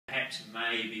perhaps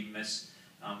maybe miss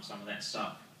some of that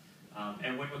stuff.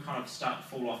 And when we kind of start to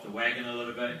fall off the wagon a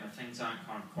little bit, things aren't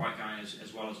kind of quite going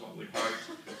as well as what we'd hoped,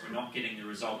 we're not getting the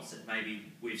results that maybe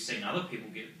we've seen other people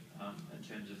get in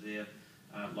terms of their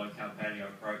low-carb paleo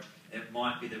approach, it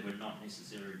might be that we're not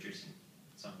necessarily addressing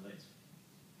some of these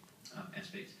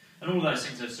aspects. And all of those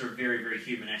things are sort of very, very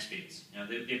human aspects.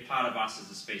 They're part of us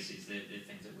as a species. They're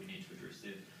things that we need to address.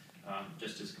 They're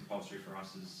just as compulsory for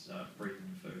us as breathing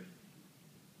and food.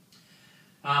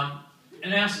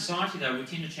 In our society, though, we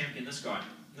tend to champion this guy.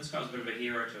 This guy's a bit of a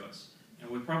hero to us. And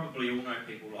we probably all know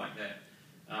people like that.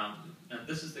 And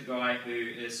this is the guy who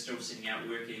is still sending out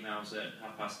work emails at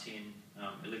 10:30,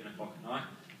 11 o'clock at night.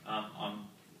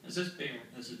 This is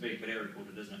being video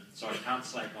recorded, isn't it? Sorry, I can't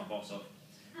slag my boss off.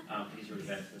 He's really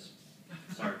bad at this.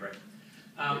 Sorry, Brad.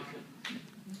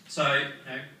 So,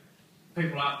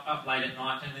 people are up late at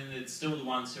night, and then there's still the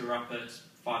ones who are up at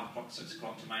 5 o'clock, 6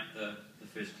 o'clock to make the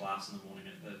first class in the morning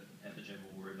at the gym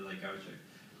or wherever they go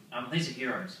to. These are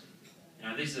heroes.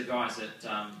 These are the guys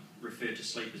that refer to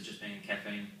sleep as just being a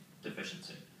caffeine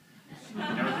deficiency. We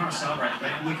kind of celebrate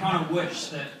that, and we kind of wish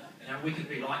that we could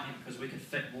be like them because we could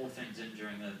fit more things in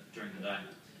during the day.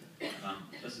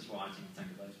 This is why I tend to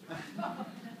think of those people.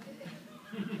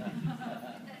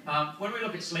 When we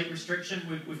look at sleep restriction,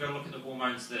 we've got to look at the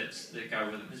hormones that go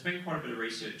with it. There's been quite a bit of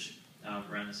research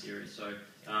around this area, so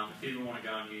if you ever want to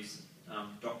go and use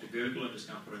Dr. Google and just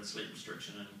go and put in sleep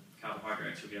restriction and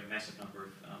carbohydrates, you'll get a massive number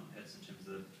of hits in terms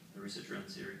of the research around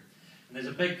this area. And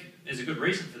there's a good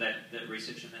reason for that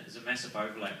research, and that there's a massive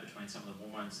overlap between some of the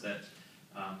hormones that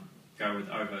go with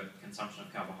over-consumption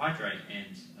of carbohydrate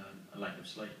and a lack of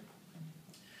sleep.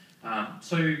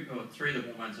 2 or 3 of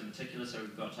the hormones in particular, so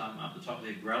we've got up the top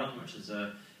there ghrelin, which is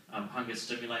a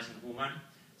hunger-stimulating hormone.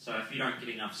 So if you don't get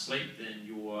enough sleep, then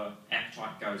your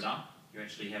appetite goes up. You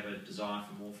actually have a desire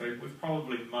for more food.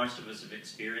 Most of us have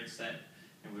experienced that,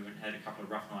 and we've had a couple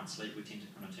of rough nights' sleep. We tend to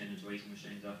kind of turn into eating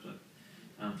machines after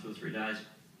 2 or 3 days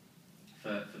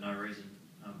for no reason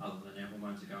other than our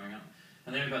hormones are going up.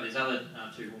 And then we've got these other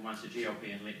 2 hormones, the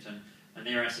GLP and leptin, and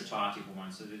they're our satiety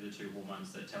hormones, so they're the 2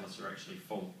 hormones that tell us we're actually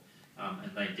full,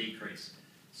 and they decrease.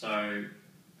 So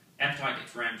appetite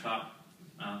gets ramped up,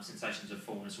 sensations of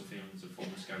fullness or feelings of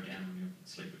fullness go down when you're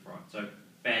sleep deprived. So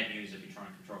bad news if you try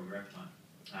and control your appetite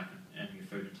and your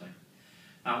food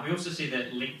intake. We also see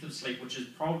that length of sleep, which is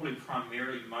probably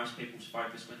primarily most people's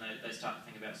focus when they start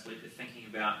to think about sleep. They're thinking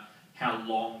about how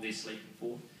long they're sleeping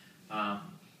for.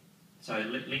 So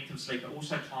length of sleep, but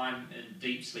also time in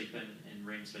deep sleep and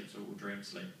REM sleep or dream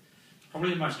sleep. Probably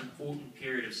the most important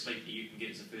period of sleep that you can get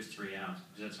is the first 3 hours,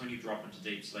 because that's when you drop into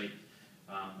deep sleep,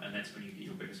 and that's when you get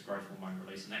your biggest growth hormone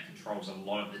release, and that controls a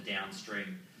lot of the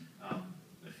downstream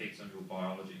effects on your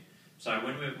biology. So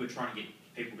when we're trying to get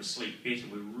people to sleep better,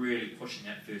 we're really pushing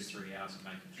that first 3 hours and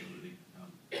making sure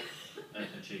that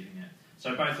they're achieving that.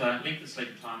 So both length of sleep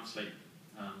and time of sleep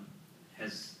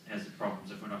has the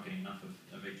problems if we're not getting enough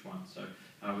of each one. So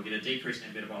we get a decrease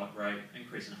in metabolic rate,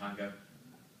 increase in hunger,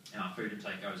 our food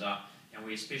intake goes up, and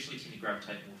we especially tend to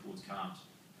gravitate more towards carbs.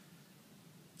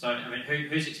 So, I mean,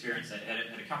 who's experienced that?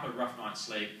 Had a couple of rough nights'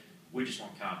 sleep, we just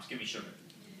want carbs, give me sugar.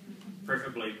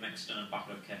 Preferably mixed in a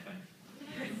bucket of caffeine.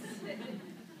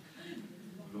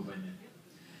 We've all been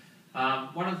there.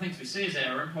 One of the things we see is that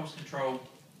our impulse control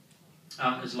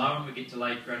is low and we get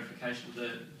delayed gratification with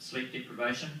the sleep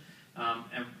deprivation.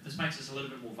 And this makes us a little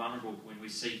bit more vulnerable when we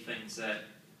see things that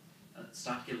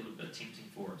start to get a little bit tempting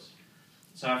for us.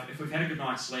 So if we've had a good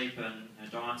night's sleep and our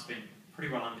diet's been pretty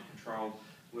well under control,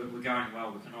 we're going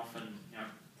well, we can often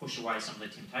push away some of the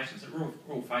temptations that we're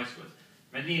all faced with.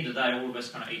 I mean, at the end of the day, all of us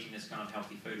kind of eating this kind of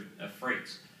healthy food are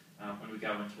freaks. When we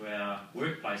go into our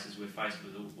workplaces, we're faced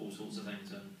with all sorts of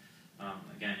things. And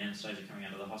again, Anastasia coming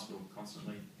out of the hospital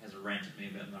constantly has a rant at me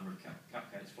about the number of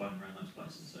cupcakes floating around those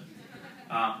places. So,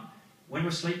 when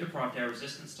we're sleep deprived, our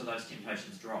resistance to those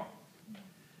temptations drop.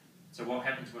 So what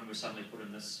happens when we're suddenly put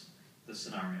in this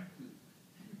scenario?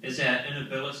 Is our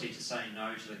inability to say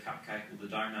no to the cupcake or the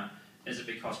donut, is it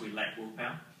because we lack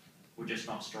willpower? We're just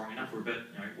not strong enough, we're a bit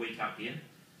weak up here?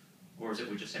 Or is it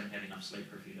we just haven't had enough sleep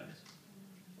for a few days?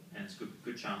 And it's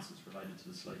good chance it's related to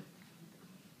the sleep.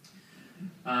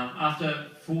 After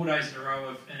 4 days in a row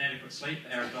of inadequate sleep,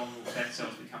 our abdominal fat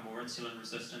cells become more insulin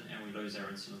resistant and we lose our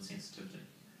insulin sensitivity.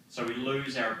 So we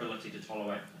lose our ability to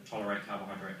tolerate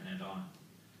carbohydrate in our diet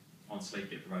on sleep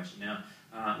deprivation. Now,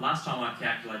 last time I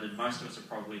calculated, most of us are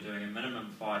probably doing a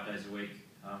minimum 5 days a week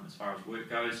as far as work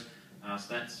goes. So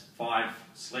that's 5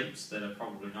 sleeps that are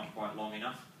probably not quite long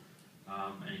enough.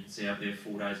 And you can see up there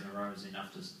 4 days in a row is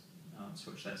enough to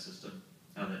switch that system,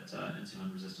 that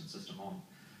insulin resistant system on.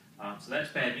 So that's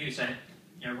bad news. So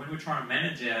when we're trying to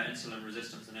manage our insulin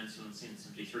resistance and insulin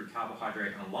sensitivity through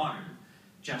carbohydrate alone,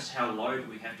 just how low do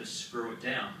we have to screw it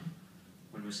down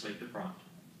when we're sleep deprived?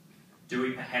 Do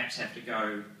we perhaps have to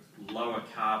go lower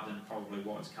carb than probably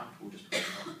what is comfortable just because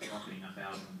we're not getting enough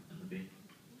hours in the bed?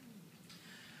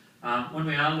 When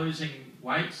we are losing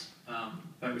weight,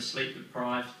 but we're sleep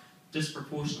deprived,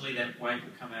 disproportionately that weight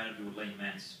will come out of your lean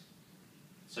mass.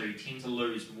 So you tend to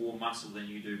lose more muscle than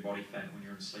you do body fat when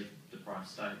you're in a sleep deprived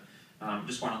state.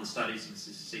 Just one of the studies, you can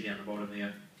see down the bottom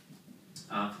there,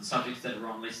 for the subjects that were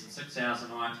on less than 6 hours a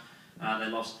night,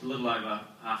 they lost a little over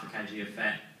half a kg of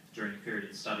fat during the period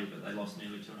of the study, but they lost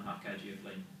nearly 2.5 kg of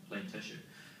lean tissue.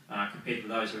 Compared with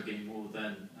those who are getting more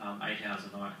than 8 hours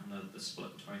a night, and the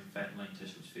split between fat and lean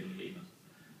tissue was fairly even.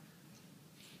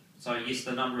 So yes,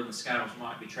 the number in the scales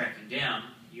might be tracking down.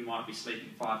 You might be sleeping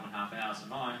 5.5 hours a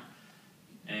night,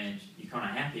 and you're kind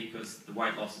of happy because the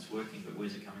weight loss is working, but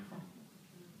where's it coming from?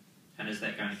 And is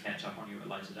that going to catch up on you at a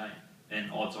later date?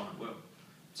 And odds on it will.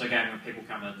 So again, when people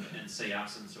come in and see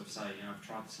us and sort of say, I've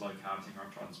tried this low carb thing, or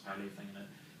I've tried this paleo thing, and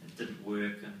it didn't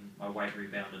work, and my weight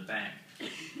rebounded back.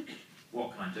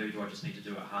 What can I do? Do I just need to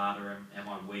do it harder? Am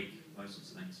I weak? Those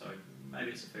sorts of things. So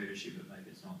maybe it's a food issue, but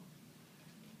maybe it's not.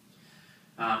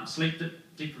 Sleep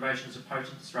deprivation is a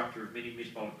potent disruptor of many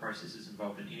metabolic processes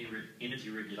involved in energy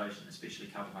regulation, especially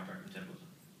carbohydrate metabolism.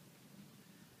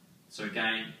 So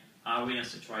again, are we in a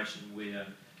situation where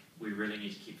we really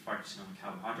need to keep focusing on the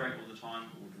carbohydrate all the time,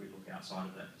 or do we look outside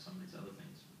of that for some of these other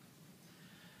things?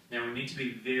 Now, we need to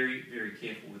be very, very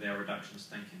careful with our reductionist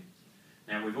thinking.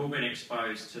 Now, we've all been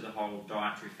exposed to the whole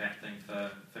dietary fat thing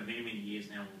for many, many years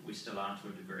now. We still are to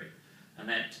a degree. And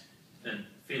that, in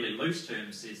fairly loose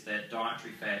terms, says that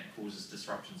dietary fat causes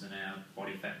disruptions in our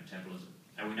body fat metabolism.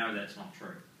 And we know that's not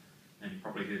true. And you've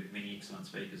probably heard many excellent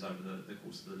speakers over the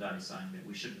course of the day saying that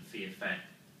we shouldn't fear fat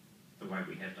the way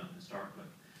we have done historically.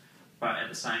 But at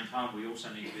the same time, we also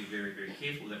need to be very, very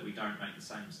careful that we don't make the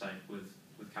same mistake with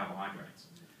carbohydrates,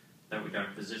 that we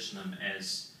don't position them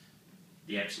as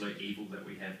the absolute evil that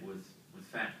we have with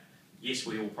fat. Yes,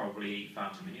 we all probably eat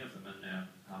far too many of them in our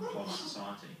modern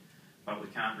society, but we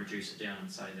can't reduce it down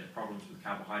and say that problems with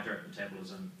carbohydrate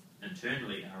metabolism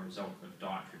internally are a result of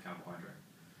dietary carbohydrate.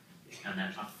 And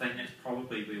that, I think that's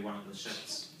probably where one of the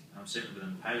shifts, certainly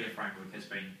within the paleo framework, has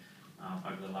been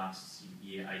over the last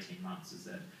year, 18 months, is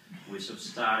that we're sort of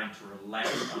starting to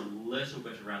relax a little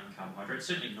bit around the carbohydrates,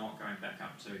 certainly not going back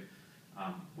up to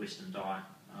Western diet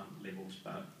levels,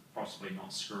 but possibly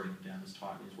not screwing them down as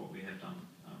tightly as what we have done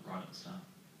right at the start.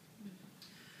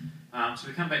 So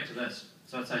we come back to this.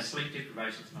 So I'd say sleep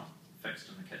deprivation is not fixed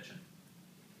in the kitchen.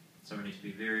 So we need to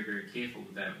be very, very careful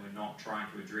that we're not trying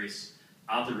to address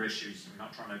other issues, and we're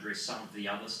not trying to address some of the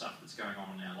other stuff that's going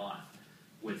on in our life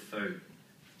with food.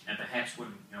 And perhaps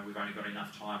when we've only got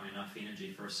enough time and enough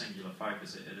energy for a singular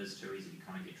focus, it is too easy to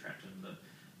kind of get trapped in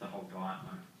the whole diet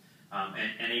mode.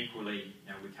 And equally,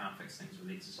 we can't fix things with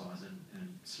exercise, and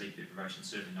sleep deprivation is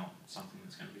certainly not something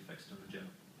that's going to be fixed in the gym.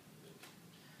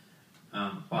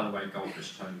 By the way,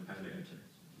 goldfish totally paleo too.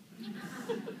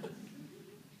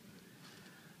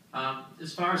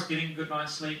 As far as getting a good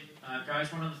night's sleep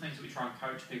goes, one of the things that we try and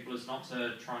coach people is not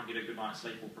to try and get a good night's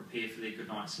sleep or prepare for their good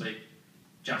night's sleep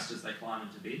just as they climb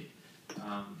into bed.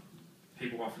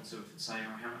 People often sort of say,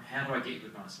 how do I get a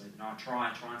good night's sleep? And I try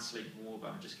and sleep more,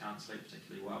 but I just can't sleep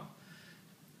particularly well.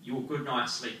 Your good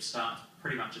night's sleep starts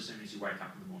pretty much as soon as you wake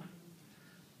up in the morning.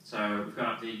 So we've got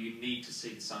up there, you need to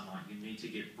see the sunlight. You need to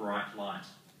get bright light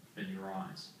in your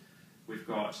eyes. We've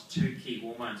got two key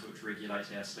hormones which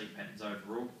regulate our sleep patterns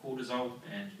overall, cortisol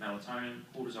and melatonin.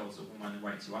 Cortisol is the hormone that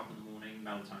wakes you up in the morning,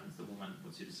 melatonin is the hormone that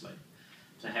puts you to sleep.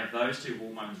 To have those two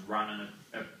hormones run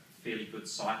in a fairly good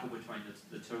cycle between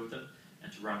the two of them,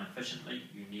 and to run efficiently,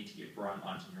 you need to get bright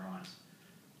light in your eyes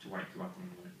to wake you up in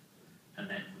the morning. And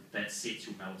that sets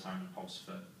your melatonin pulse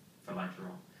for later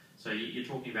on. So you're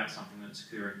talking about something that's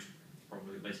occurring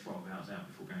probably at least 12 hours out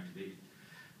before going to bed.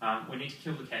 We need to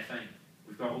kill the caffeine.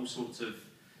 We've got all sorts of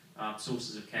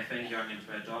sources of caffeine going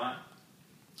into our diet.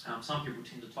 Some people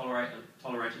tend to tolerate it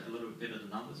a little bit better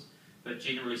than others, but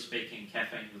generally speaking,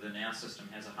 caffeine within our system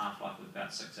has a half-life of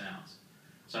about 6 hours.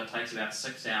 So it takes about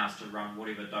 6 hours to run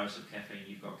whatever dose of caffeine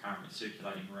you've got currently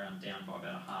circulating around down by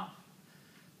about a half.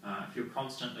 If you're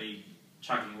constantly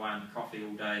chugging away on the coffee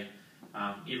all day,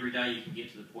 every day you can get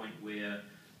to the point where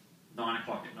 9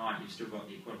 o'clock at night you've still got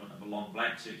the equivalent of a long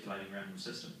black circulating around your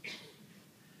system.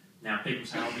 Now people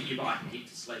say, oh, but I can get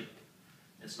to sleep.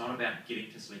 It's not about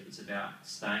getting to sleep, it's about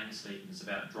staying asleep, and it's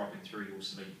about dropping through your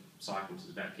sleep cycles.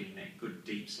 It's about getting that good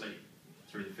deep sleep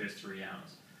through the first 3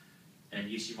 hours. And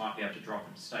yes, you might be able to drop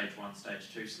into stage 1,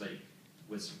 stage 2 sleep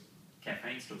with some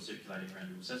caffeine still circulating around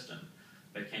your system,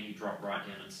 but can you drop right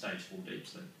down in stage 4 deep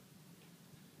sleep?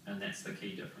 And that's the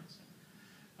key difference.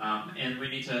 And we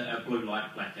need a blue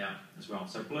light blackout as well.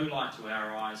 So blue light to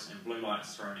our eyes, and blue light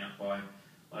is thrown out by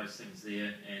those things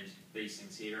there, and these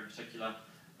things here in particular.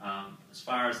 As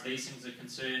far as these things are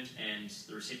concerned, and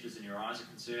the receptors in your eyes are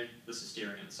concerned, this is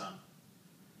staring at the sun.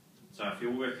 So if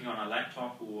you're working on a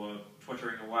laptop or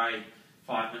twittering away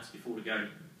 5 minutes before you go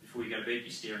to bed, you're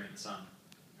staring at the sun.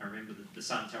 And remember, the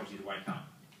sun tells you to wake up.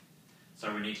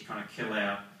 So we need to kind of kill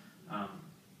our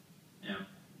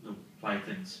little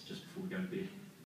playthings just before we go to bed.